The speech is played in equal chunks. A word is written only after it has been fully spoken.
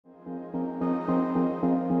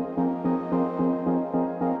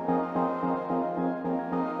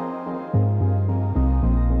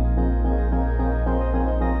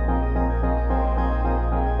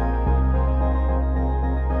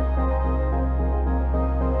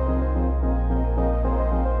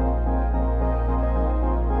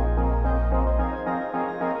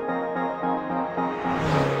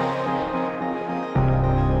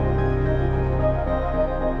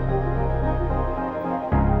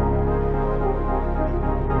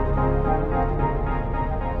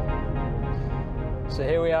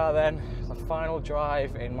car then, the final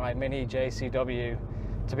drive in my mini JCW.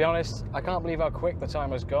 To be honest, I can't believe how quick the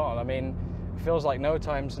time has gone. I mean, it feels like no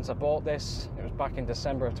time since I bought this. It was back in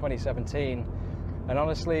December of 2017. And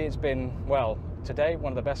honestly, it's been, well, to date,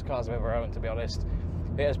 one of the best cars I've ever owned, to be honest.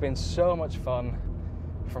 It has been so much fun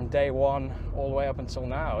from day one all the way up until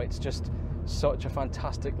now. It's just such a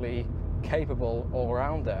fantastically capable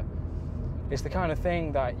all-rounder. It's the kind of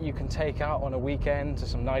thing that you can take out on a weekend to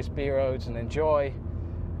some nice B roads and enjoy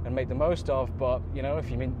and make the most of, but you know, if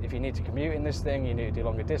you need to commute in this thing, you need to do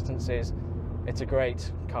longer distances, it's a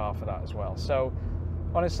great car for that as well. So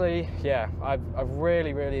honestly, yeah, I've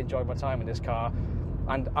really enjoyed my time in this car,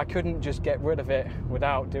 and I couldn't just get rid of it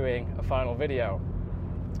without doing a final video.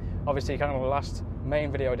 Obviously, kind of the last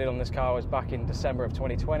main video I did on this car was back in December of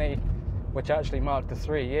 2020, which actually marked the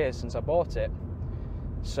 3 years since I bought it.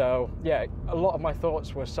 So yeah, a lot of my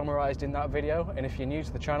thoughts were summarized in that video, and if you're new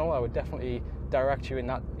to the channel, I would definitely direct you in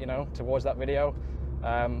that, towards that video.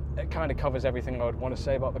 It kind of covers everything I would want to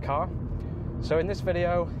say about the car. So in this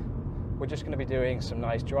video, we're just going to be doing some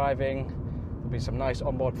nice driving. There'll be some nice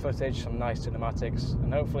onboard footage, some nice cinematics,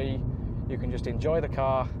 and hopefully you can just enjoy the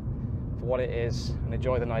car for what it is and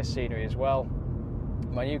enjoy the nice scenery as well.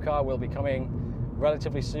 My new car will be coming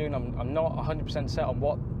relatively soon. I'm not 100% set on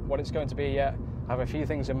what it's going to be yet. I have a few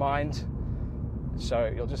things in mind,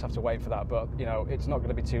 so you'll just have to wait for that, but it's not going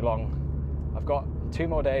to be too long. I've got 2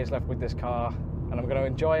 more days left with this car and I'm going to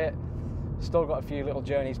enjoy it. Still got a few little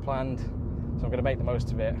journeys planned, so I'm going to make the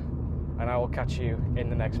most of it, and I will catch you in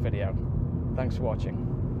the next video. Thanks for watching.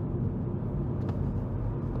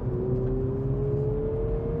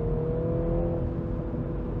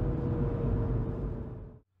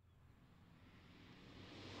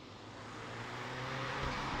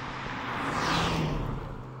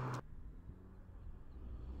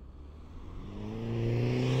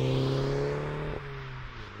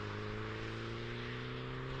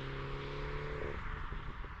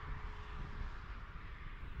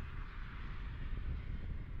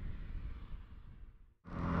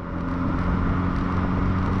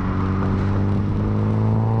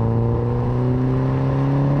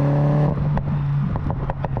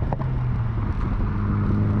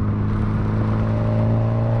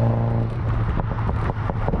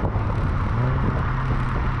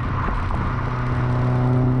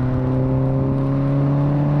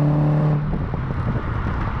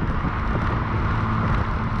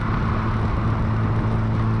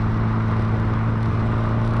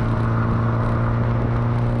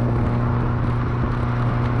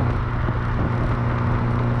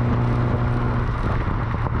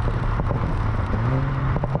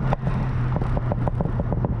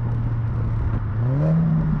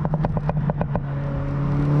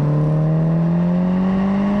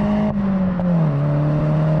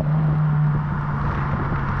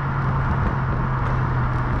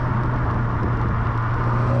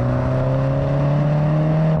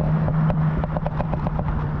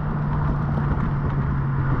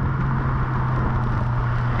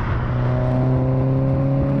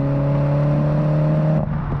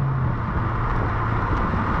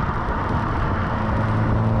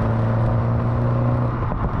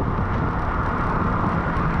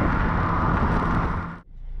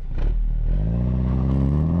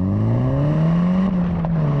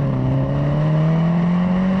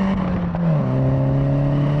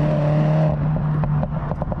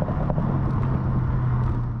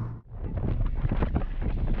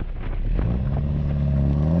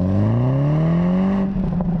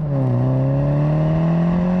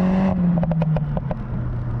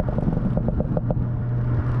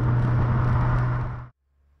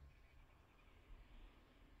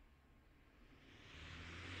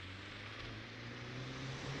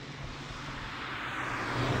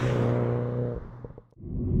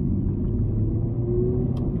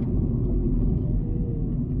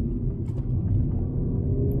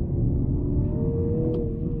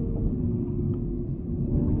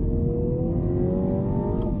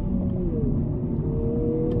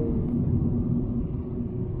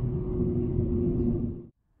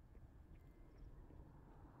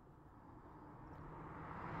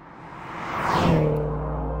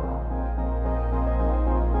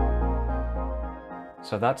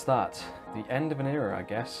 So that's that. The end of an era, I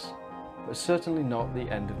guess, but certainly not the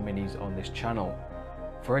end of minis on this channel.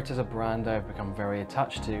 For it as a brand I've become very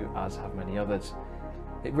attached to, as have many others.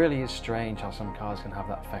 It really is strange how some cars can have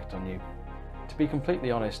that effect on you. To be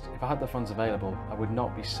completely honest, if I had the funds available, I would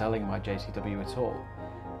not be selling my JCW at all.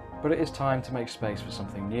 But it is time to make space for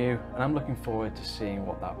something new, and I'm looking forward to seeing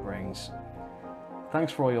what that brings.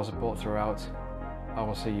 Thanks for all your support throughout. I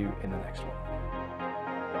will see you in the next one.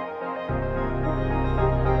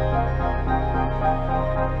 you.